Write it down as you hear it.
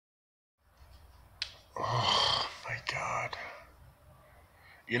Oh my God.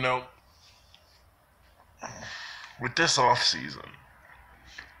 You know, with this off season,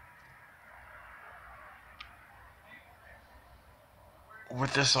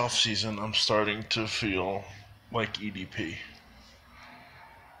 I'm starting to feel like EDP.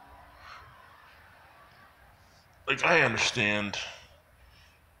 Like, I understand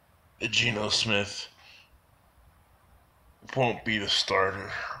that Geno Smith won't be the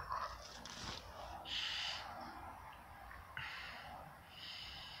starter.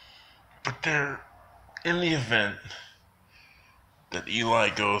 But they're, in the event that Eli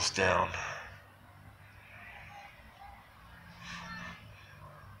goes down,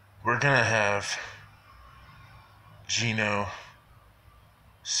 we're going to have Geno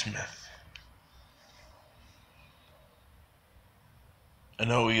Smith. I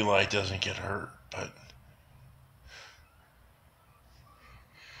know Eli doesn't get hurt, but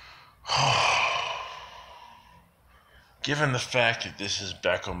given the fact that this is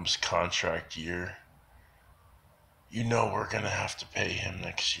Beckham's contract year, you know we're going to have to pay him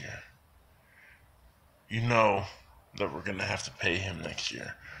next year. You know that we're going to have to pay him next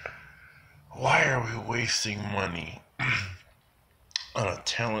year. Why are we wasting money on a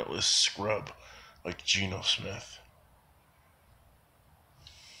talentless scrub like Geno Smith?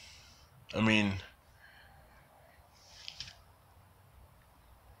 I mean,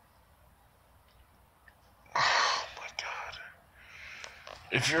 oh my God.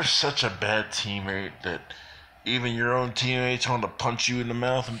 If you're such a bad teammate that even your own teammates want to punch you in the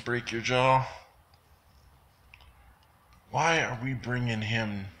mouth and break your jaw, why are we bringing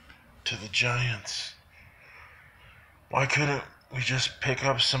him to the Giants? Why couldn't we just pick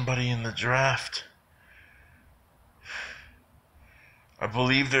up somebody in the draft? I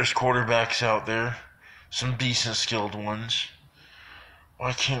believe there's quarterbacks out there, some decent skilled ones.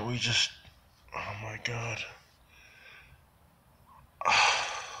 Why can't we just... Oh my God.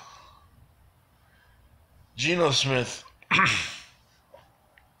 Geno Smith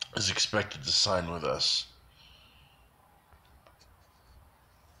is expected to sign with us.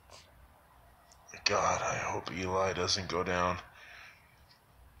 God, I hope Eli doesn't go down.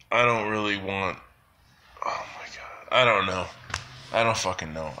 I don't really want... Oh my God. I don't know. I don't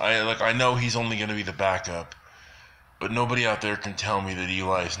fucking know. I know he's only going to be the backup. But nobody out there can tell me that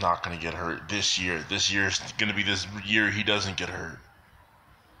Eli is not going to get hurt this year. This year is going to be this year he doesn't get hurt.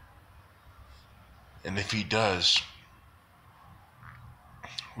 And if he does,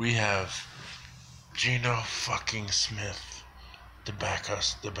 we have Geno fucking Smith to back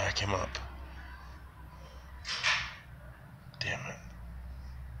him up. Damn it.